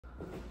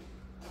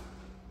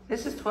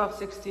This is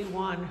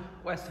 1261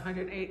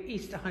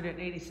 East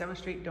 187th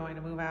Street, going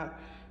to move out.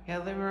 Yeah,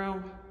 living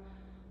room.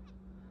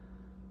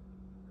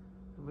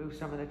 Remove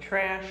some of the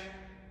trash.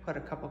 Put a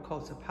couple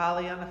coats of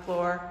poly on the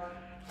floor.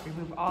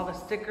 Remove all the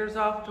stickers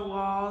off the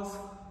walls.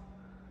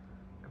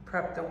 And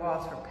prep the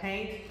walls for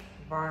paint.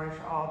 Varnish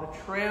all the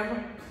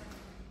trim.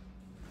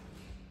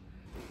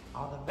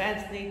 All the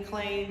vents need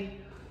cleaned.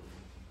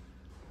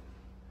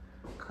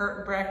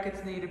 Curtain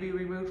brackets need to be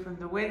removed from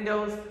the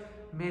windows.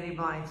 Mini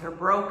blinds are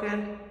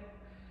broken.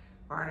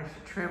 Varnish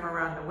the trim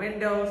around the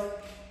windows.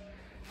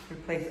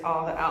 Replace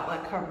all the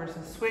outlet covers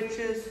and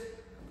switches.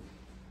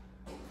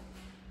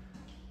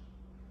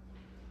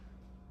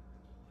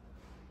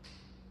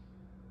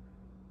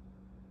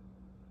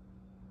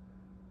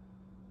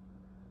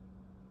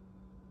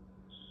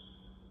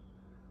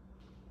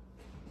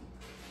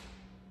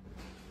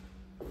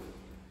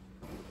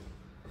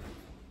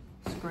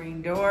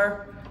 Screen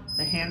door,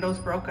 the handle's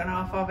broken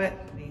off of it,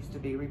 needs to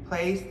be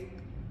replaced.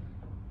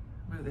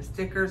 Remove the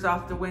stickers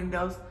off the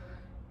windows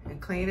and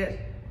clean it.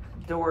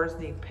 Doors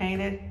need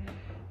painted,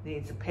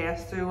 needs a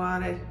pass-through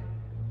on it.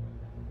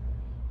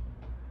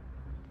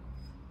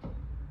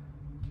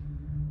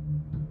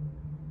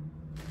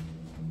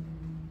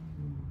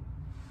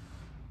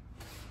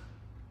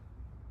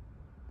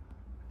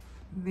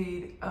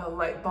 Need a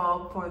light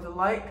bulb for the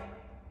light.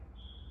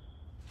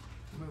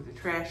 Remove the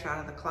trash out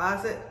of the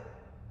closet.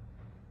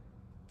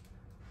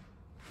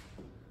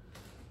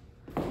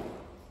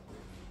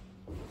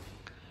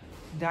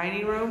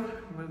 Dining room,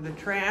 remove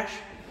the trash,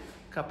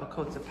 a couple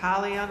coats of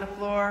poly on the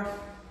floor,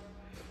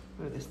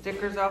 remove the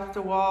stickers off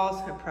the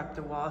walls and prep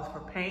the walls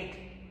for paint.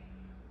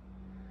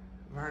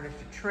 Varnish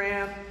the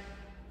trim,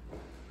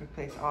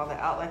 replace all the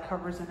outlet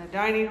covers in the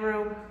dining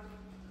room,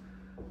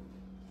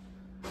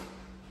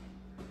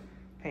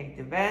 paint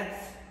the vents.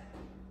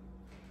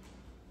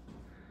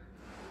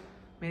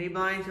 Mini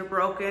blinds are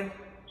broken,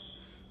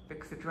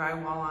 fix the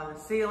drywall on the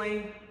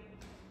ceiling.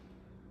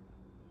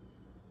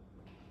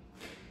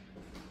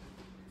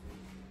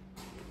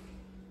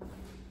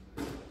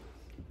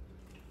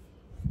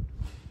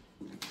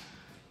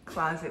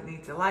 Closet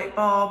needs a light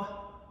bulb.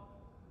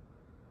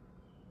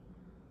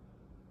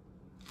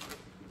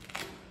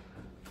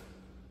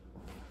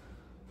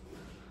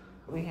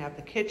 We have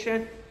the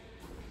kitchen.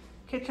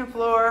 Kitchen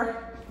floor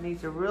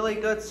needs a really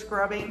good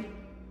scrubbing.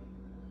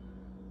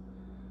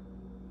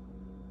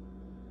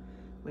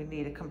 We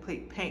need a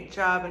complete paint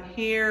job in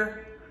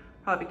here.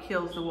 Probably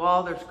kills the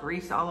wall. There's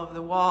grease all over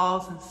the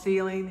walls and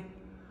ceiling.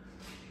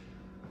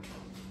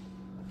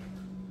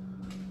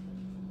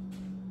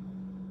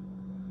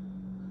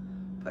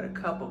 Put a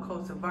couple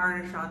coats of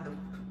varnish on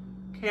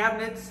the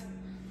cabinets,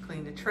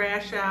 clean the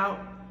trash out,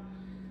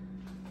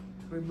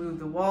 remove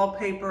the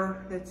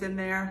wallpaper that's in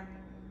there.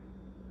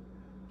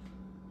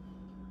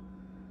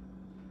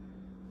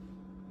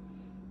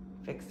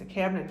 Fix the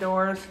cabinet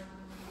doors.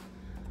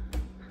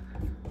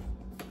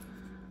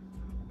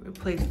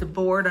 Replace the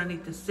board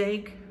underneath the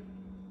sink.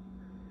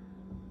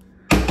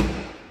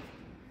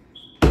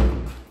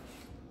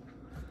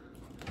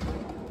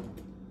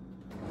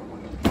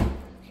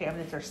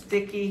 Cabinets are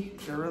sticky.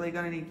 They're really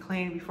going to need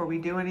cleaned before we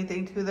do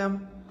anything to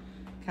them.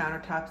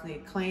 Countertops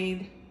need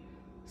cleaned.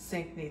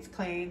 Sink needs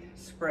cleaned.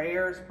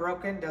 Sprayer is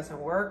broken, doesn't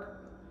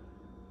work.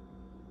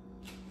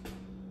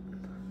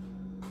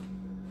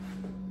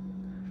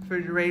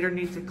 Refrigerator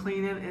needs a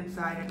cleaning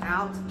inside and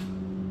out.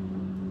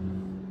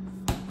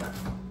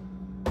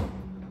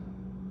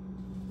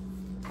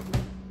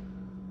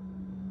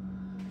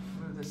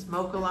 Remove the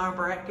smoke alarm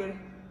bracket.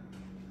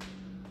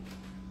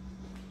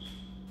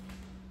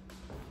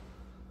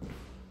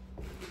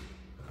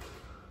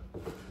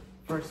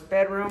 First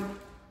bedroom,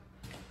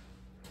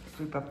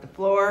 sweep up the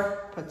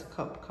floor, puts a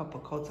couple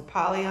coats of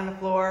poly on the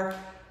floor,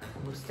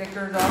 remove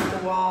stickers off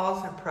the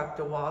walls and prep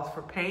the walls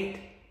for paint.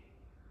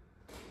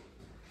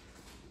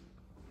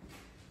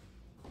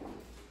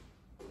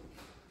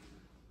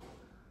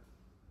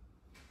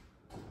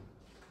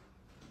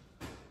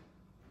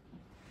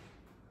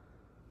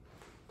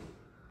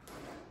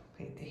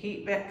 Paint the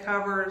heat vent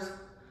covers,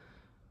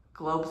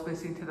 globes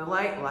missing to the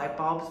light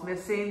bulbs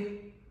missing.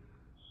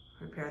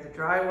 Repair the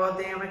drywall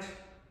damage.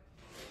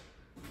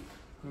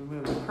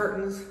 Remove the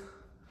curtains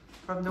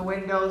from the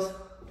windows.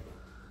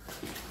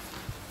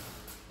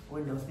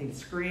 Windows need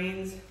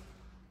screens.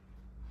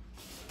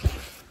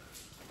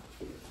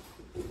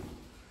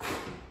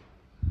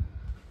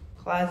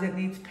 Closet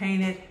needs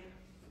painted.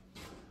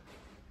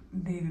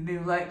 Need a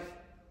new light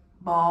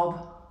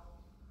bulb.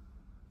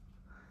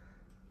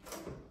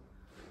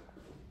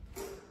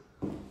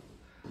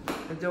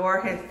 The door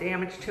has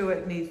damage to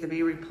it, needs to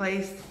be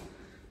replaced.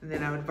 And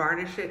then I would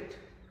varnish it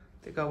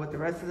to go with the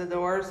rest of the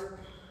doors.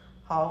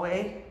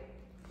 Hallway,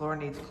 floor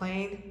needs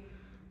cleaned.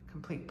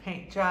 Complete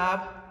paint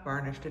job,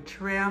 varnish the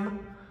trim.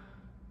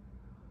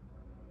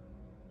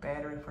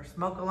 Battery for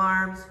smoke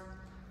alarms.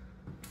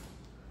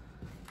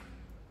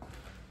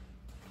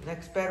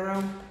 Next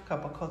bedroom, a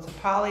couple coats of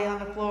poly on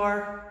the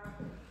floor.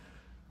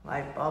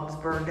 Light bulbs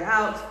burned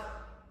out.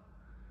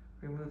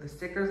 Remove the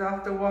stickers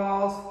off the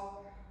walls.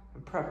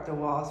 and prep the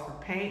walls for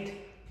paint.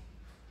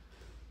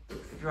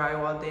 Fix the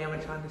drywall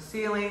damage on the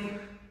ceiling.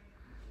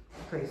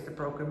 Replace the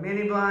broken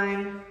mini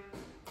blind.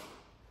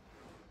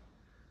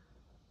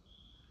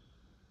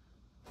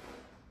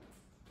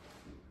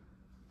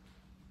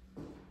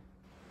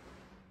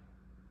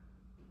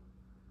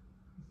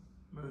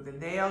 Move the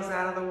nails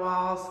out of the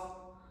walls.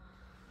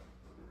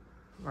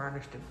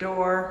 Varnish the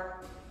door.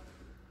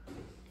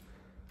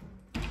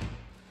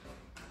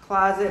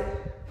 Closet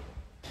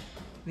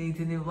needs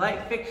a new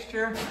light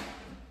fixture.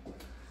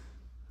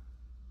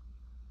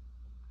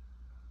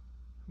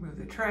 Move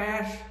the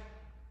trash.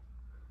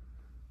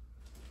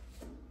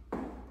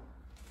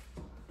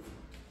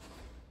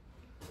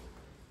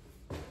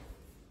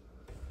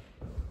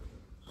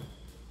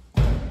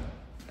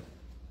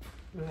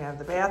 We have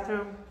the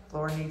bathroom.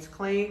 Floor needs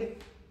cleaned.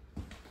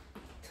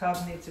 Tub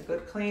needs a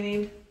good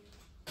cleaning.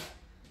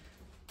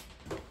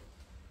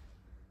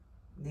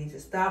 Needs a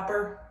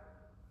stopper.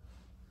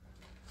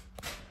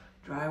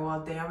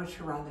 Drywall damage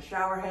around the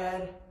shower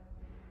head.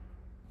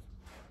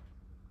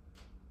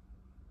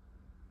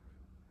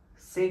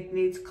 Sink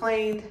needs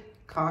cleaned,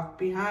 caulk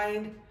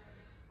behind.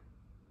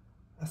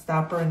 A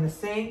stopper in the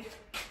sink.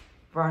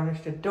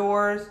 Varnish the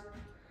doors.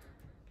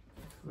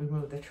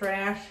 Remove the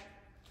trash.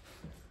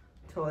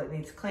 Toilet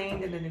needs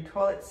cleaned and a new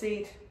toilet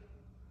seat.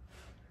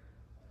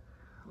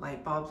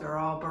 Light bulbs are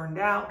all burned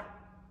out.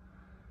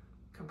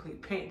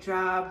 Complete paint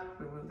job.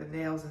 Remove the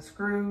nails and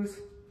screws.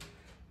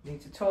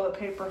 Needs a toilet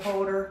paper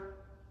holder.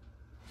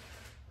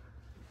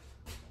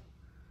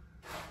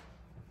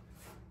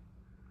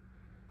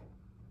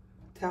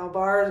 Towel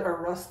bars are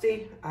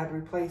rusty. I'd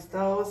replace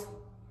those.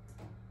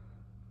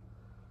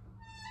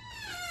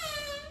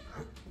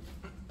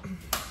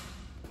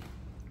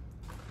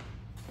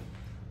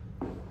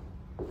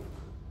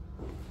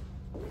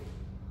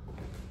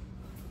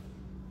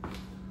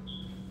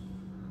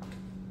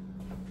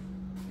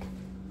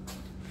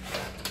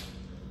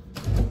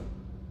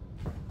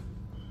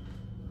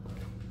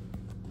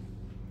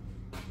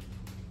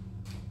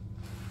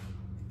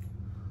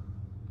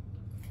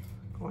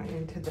 Going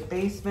into the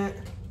basement.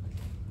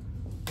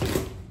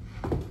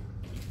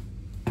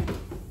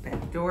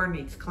 Back door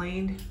needs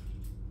cleaned.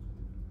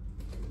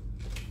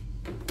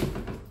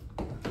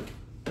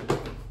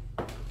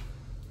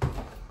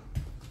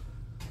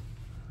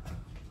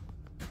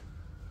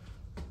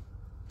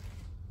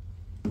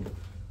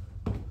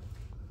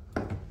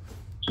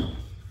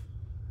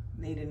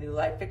 Need a new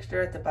light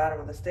fixture at the bottom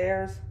of the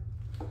stairs.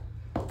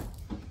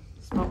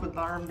 Smoke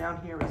alarm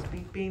down here is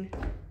beeping.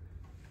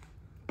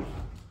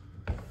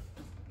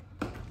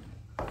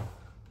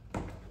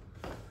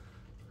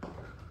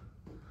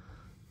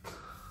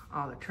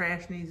 All the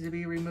trash needs to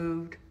be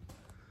removed.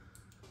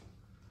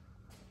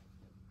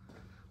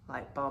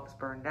 Light bulbs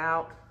burned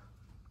out.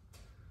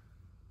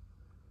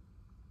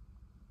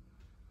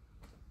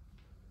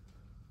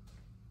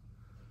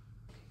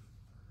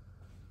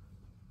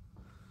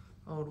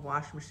 Old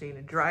wash machine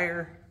and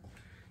dryer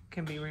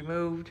can be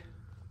removed.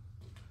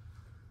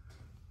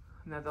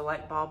 Another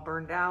light bulb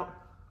burned out.